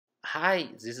Hi,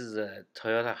 this is a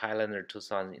Toyota Highlander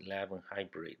 2011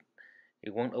 hybrid.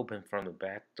 It won't open from the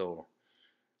back door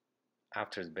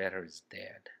after the battery is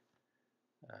dead.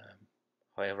 Um,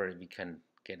 However, we can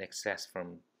get access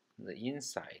from the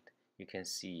inside. You can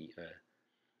see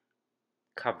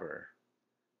a cover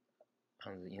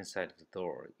on the inside of the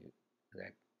door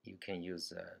that you can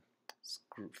use a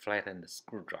flattened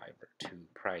screwdriver to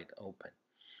pry it open.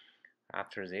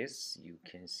 After this, you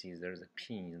can see there's a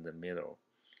pin in the middle,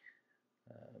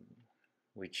 um,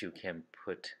 which you can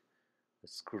put the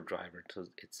screwdriver to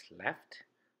its left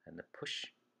and push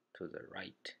to the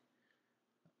right.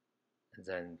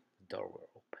 Then the door will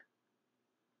open.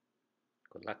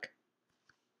 Good luck.